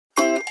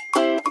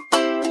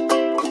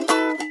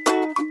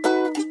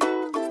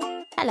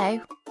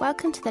Hello,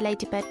 welcome to the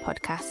Ladybird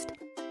podcast.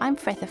 I'm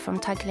Fritha from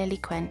Tiger Lily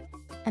Quinn,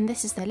 and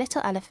this is the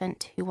Little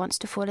Elephant Who Wants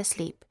to Fall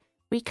Asleep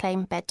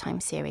Reclaim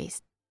Bedtime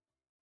series.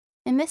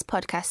 In this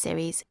podcast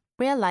series,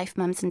 real-life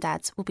mums and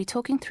dads will be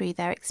talking through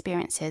their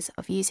experiences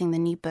of using the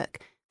new book,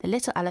 The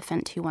Little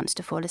Elephant Who Wants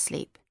to Fall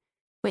Asleep,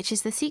 which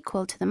is the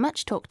sequel to the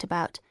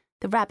much-talked-about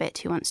The Rabbit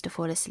Who Wants to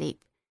Fall Asleep,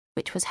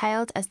 which was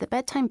hailed as the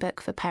bedtime book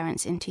for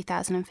parents in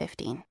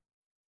 2015.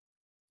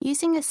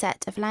 Using a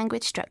set of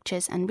language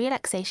structures and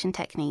relaxation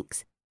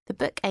techniques, the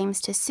book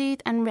aims to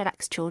soothe and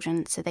relax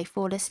children so they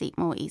fall asleep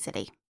more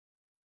easily.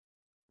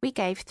 We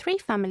gave 3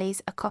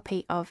 families a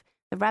copy of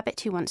The Rabbit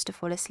Who Wants to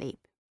Fall Asleep.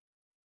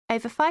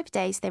 Over 5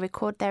 days they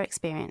record their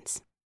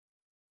experience.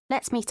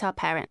 Let's meet our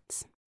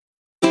parents.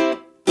 Are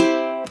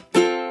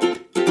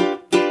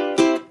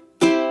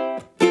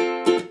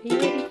you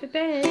ready for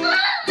bed?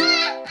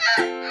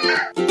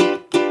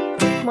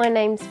 My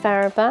name's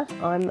Faraba.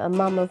 I'm a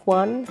mum of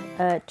 1.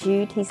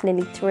 Jude, he's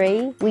nearly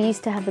 3. We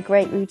used to have a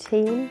great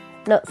routine.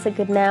 Not so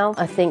good now.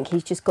 I think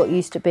he's just got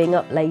used to being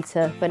up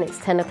later. When it's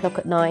 10 o'clock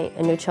at night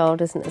and your child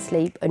isn't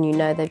asleep and you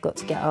know they've got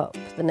to get up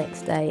the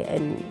next day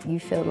and you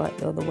feel like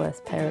you're the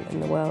worst parent in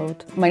the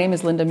world. My name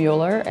is Linda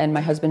Mueller, and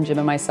my husband Jim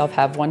and myself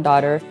have 1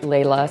 daughter,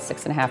 Layla,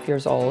 6.5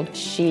 years old.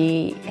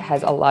 She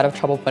has a lot of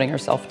trouble putting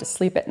herself to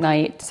sleep at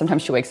night.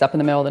 Sometimes she wakes up in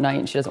the middle of the night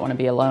and she doesn't want to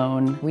be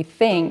alone. We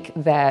think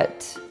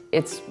that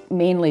it's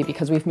mainly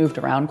because we've moved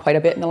around quite a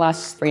bit in the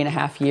last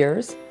 3.5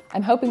 years.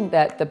 I'm hoping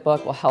that the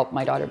book will help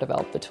my daughter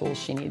develop the tools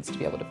she needs to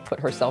be able to put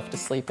herself to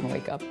sleep and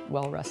wake up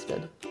well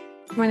rested.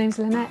 My name's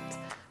Lynette.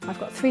 I've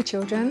got 3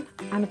 children,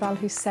 Annabelle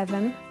who's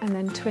 7 and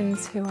then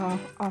twins who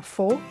are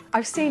 4.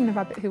 I've seen The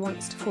Rabbit Who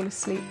Wants to Fall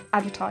Asleep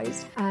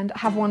advertised and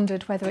have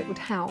wondered whether it would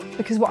help,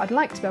 because what I'd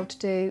like to be able to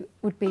do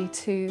would be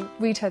to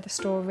read her the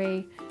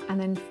story and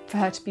then for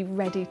her to be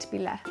ready to be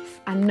left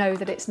and know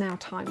that it's now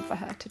time for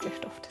her to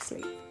drift off to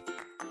sleep.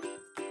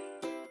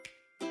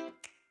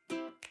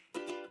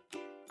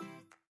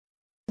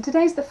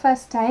 Today's the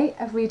first day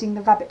of reading The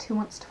Rabbit Who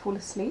Wants to Fall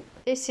Asleep.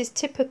 This is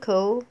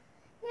typical.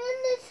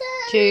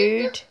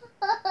 Jude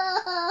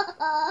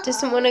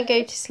doesn't want to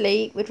go to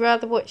sleep, would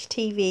rather watch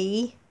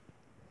TV.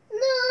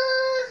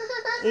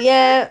 No.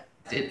 Yeah.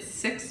 It's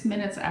 6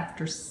 minutes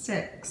after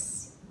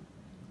 6.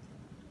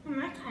 I'm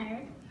not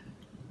tired.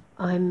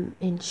 I'm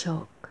in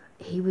shock.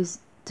 He was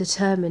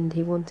determined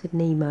he wanted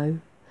Nemo.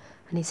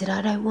 And he said,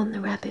 I don't want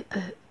the rabbit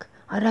book.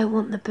 I don't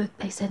want the book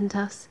they sent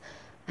us.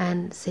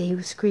 And so he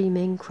was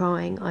screaming,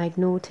 crying. I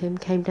ignored him,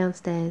 came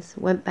downstairs,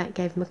 went back,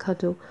 gave him a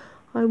cuddle.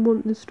 I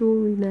want the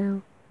story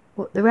now.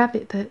 What, the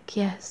rabbit book?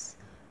 Yes.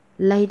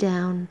 Lay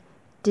down,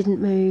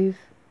 didn't move.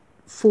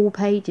 4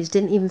 pages,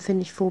 didn't even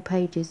finish 4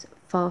 pages,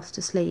 fast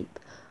asleep.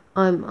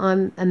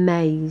 I'm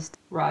amazed.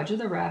 Roger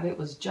the rabbit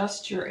was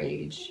just your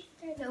age.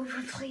 Start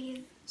over, please.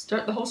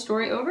 Start the whole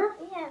story over?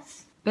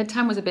 Yes.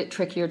 Bedtime was a bit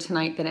trickier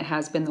tonight than it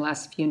has been the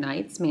last few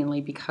nights,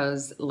 mainly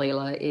because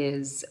Layla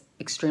is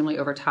extremely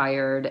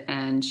overtired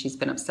and she's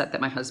been upset that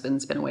my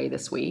husband's been away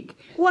this week.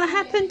 What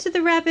happened to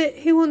the rabbit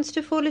who wants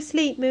to fall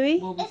asleep,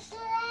 Mooey?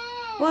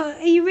 What,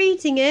 are you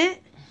reading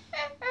it?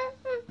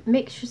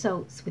 Mixed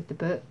results with the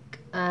book.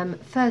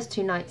 First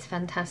 2 nights,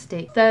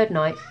 fantastic. 3rd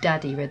night,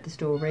 Daddy read the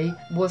story.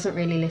 Wasn't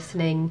really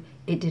listening.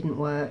 It didn't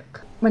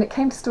work. When it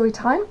came to story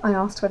time, I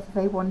asked whether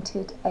they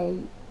wanted a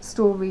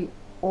story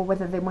or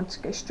whether they wanted to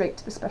go straight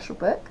to the special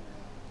book.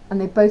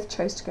 And they both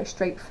chose to go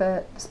straight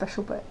for the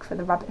special book, for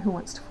The Rabbit Who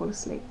Wants to Fall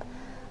Asleep.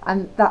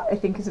 And that, I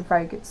think, is a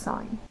very good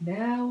sign.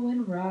 Now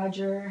when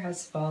Roger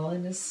has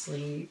fallen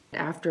asleep.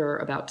 After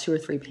about 2 or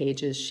 3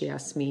 pages, she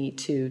asked me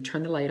to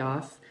turn the light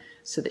off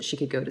so that she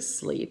could go to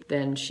sleep.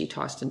 Then she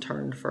tossed and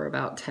turned for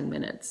about 10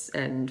 minutes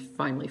and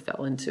finally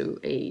fell into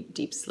a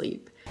deep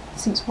sleep.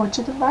 Since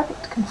Roger the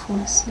Rabbit can fall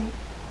asleep,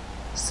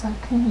 so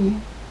can you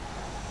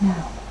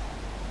now.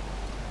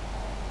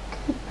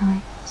 Good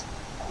night.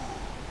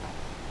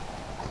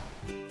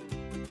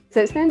 So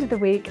it's the end of the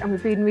week and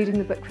we've been reading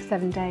the book for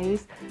 7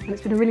 days and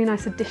it's been a really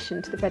nice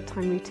addition to the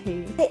bedtime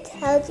routine. It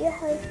tells you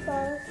how to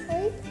fall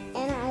asleep,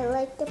 and I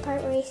like the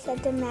part where he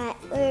said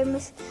where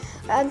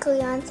Uncle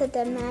Jan said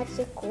the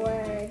magic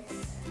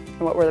words.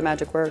 And what were the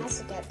magic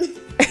words? I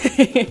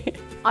forget.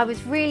 I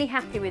was really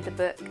happy with the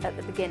book at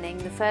the beginning.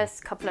 The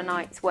first couple of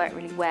nights worked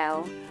really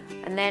well,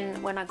 and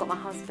then when I got my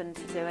husband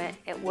to do it,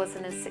 it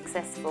wasn't as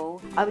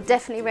successful. I would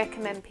definitely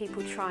recommend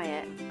people try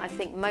it. I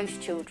think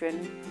most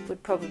children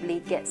would probably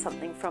get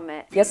something from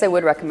it. Yes, I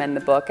would recommend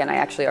the book, and I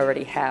actually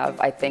already have.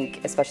 I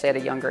think, especially at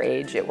a younger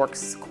age, it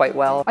works quite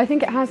well. I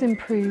think it has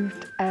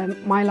improved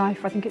my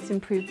life. I think it's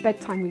improved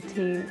bedtime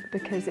routine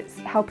because it's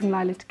helping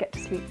Lila to get to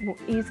sleep more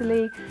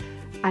easily.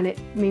 And it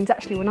means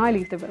actually when I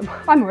leave the room,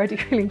 I'm already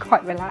feeling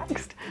quite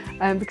relaxed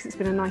because it's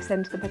been a nice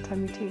end to the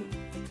bedtime routine.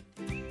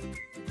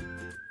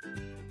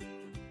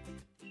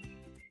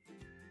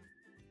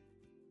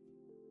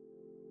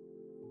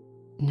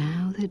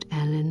 Now that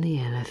Ellen the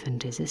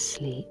elephant is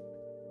asleep,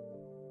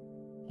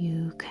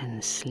 you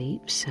can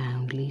sleep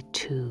soundly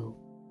too,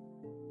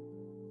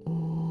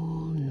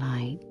 all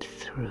night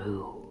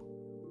through.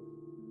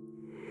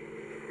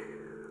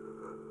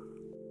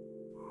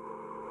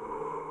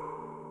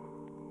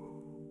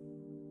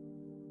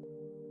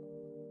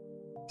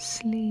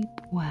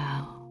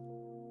 well,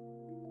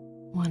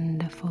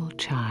 wonderful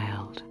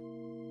child.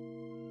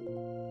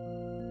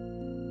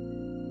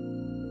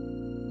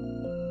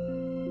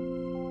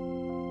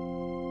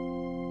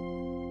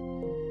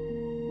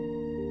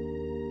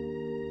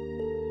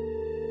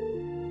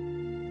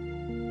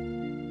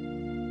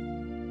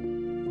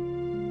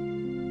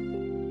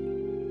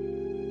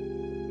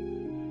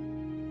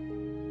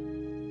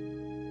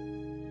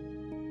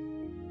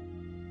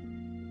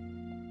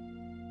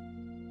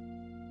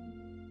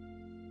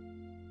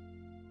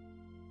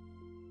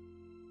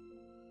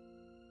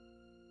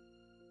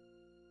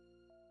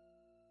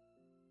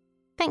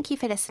 Thank you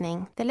for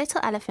listening. The Little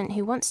Elephant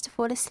Who Wants to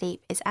Fall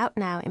Asleep is out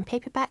now in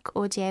paperback,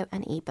 audio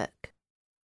and ebook.